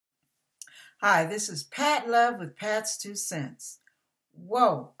Hi, this is Pat Love with Pat's Two Cents.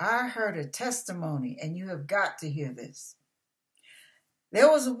 Whoa, I heard a testimony and you have got to hear this. There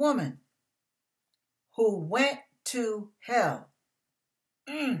was a woman who went to hell.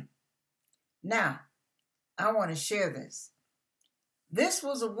 Now, I want to share this. This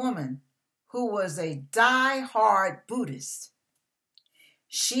was a woman who was a die-hard Buddhist.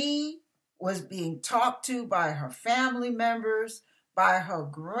 She was being talked to by her family members, by her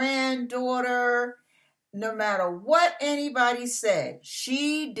granddaughter. No matter what anybody said,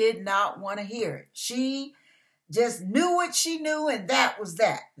 she did not want to hear it. She just knew what she knew, and that was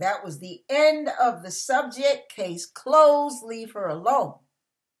that. That was the end of the subject. Case closed. Leave her alone.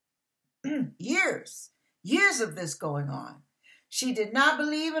 Years of this going on. She did not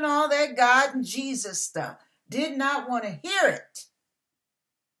believe in all that God and Jesus stuff. Did not want to hear it.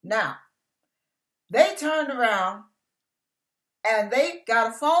 Now, they turned around and they got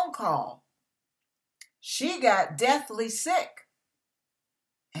a phone call. She got deathly sick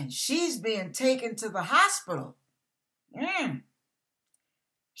and she's being taken to the hospital.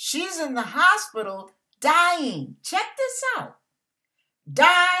 She's in the hospital dying. Check this out.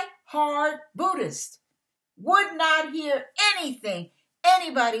 Die-hard Buddhist. Would not hear anything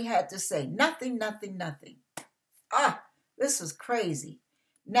anybody had to say. Nothing. This was crazy.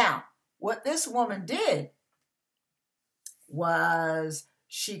 Now, what this woman did was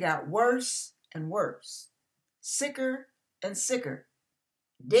she got worse and worse, sicker and sicker,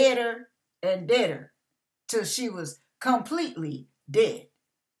 deader and deader, till she was completely dead.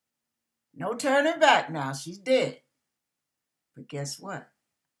 No turning back now. She's dead. But guess what?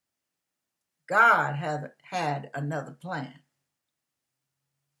 God had another plan.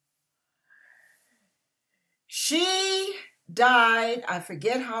 She died, I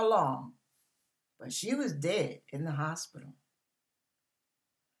forget how long, but she was dead in the hospital.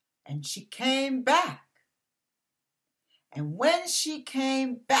 And she came back. And when she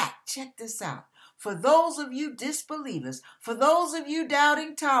came back, check this out. For those of you disbelievers, for those of you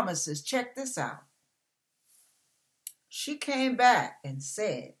doubting Thomases, check this out. She came back and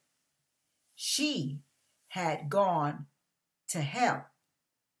said she had gone to hell.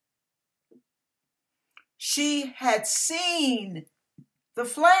 She had seen the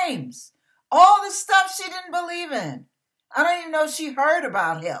flames, all the stuff she didn't believe in. I don't even know if she heard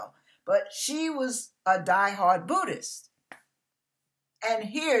about hell, but she was a diehard Buddhist. And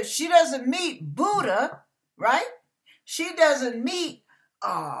here, she doesn't meet Buddha, right? She doesn't meet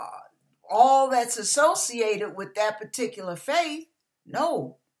all that's associated with that particular faith.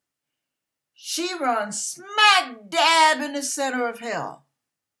 No. She runs smack dab in the center of hell.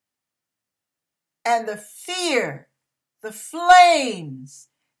 And the fear, the flames,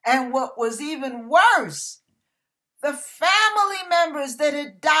 and what was even worse, the family members that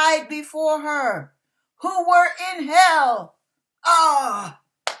had died before her, who were in hell.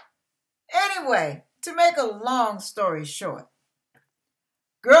 Anyway, to make a long story short,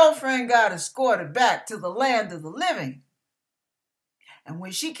 girlfriend got escorted back to the land of the living. And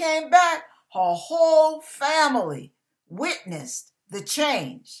when she came back, her whole family witnessed the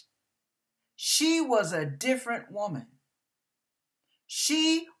change. She was a different woman.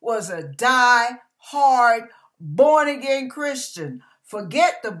 She was a die-hard, born-again Christian.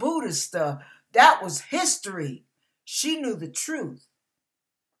 Forget the Buddha stuff. That was history. She knew the truth.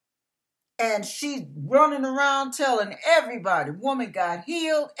 And she's running around telling everybody, woman got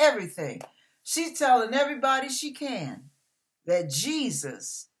healed, everything. She's telling everybody she can that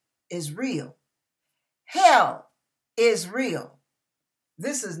Jesus is real. Hell is real.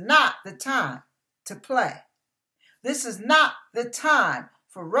 This is not the time to play. This is not the time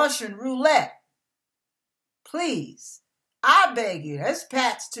for Russian roulette. Please, I beg you, that's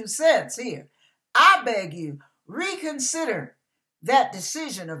Pat's 2 cents here. I beg you, reconsider that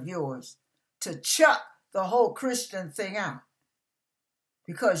decision of yours to chuck the whole Christian thing out,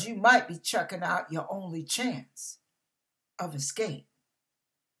 because you might be chucking out your only chance of escape.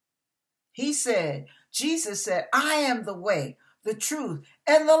 Jesus said, I am the way, the truth,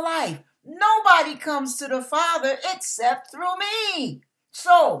 and the life. Nobody comes to the Father except through me.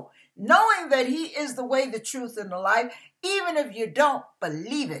 So, knowing that he is the way, the truth, and the life, even if you don't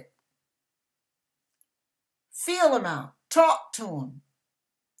believe it, feel him out, talk to him,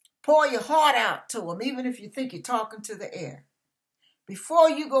 pour your heart out to him, even if you think you're talking to the air, before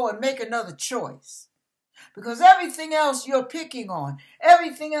you go and make another choice. Because everything else you're picking on,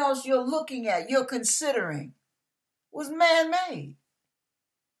 everything else you're looking at, you're considering, was man-made.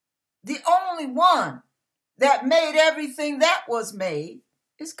 The only one that made everything that was made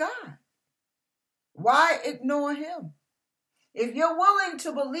is God. Why ignore him? If you're willing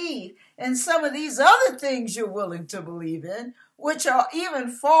to believe in some of these other things you're willing to believe in, which are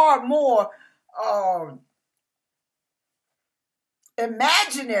even far more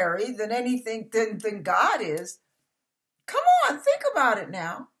imaginary than anything than God is, come on, think about it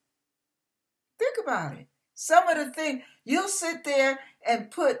now. Think about it. Some of the things, you'll sit there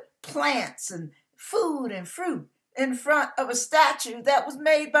and put plants and food and fruit in front of a statue that was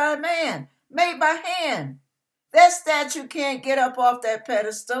made by a man, made by hand. That statue can't get up off that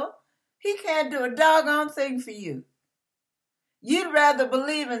pedestal. He can't do a doggone thing for you. You'd rather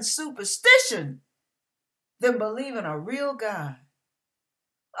believe in superstition than believe in a real God.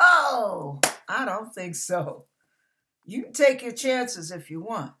 Oh, I don't think so. You can take your chances if you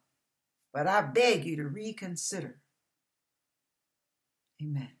want, but I beg you to reconsider.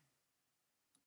 Amen.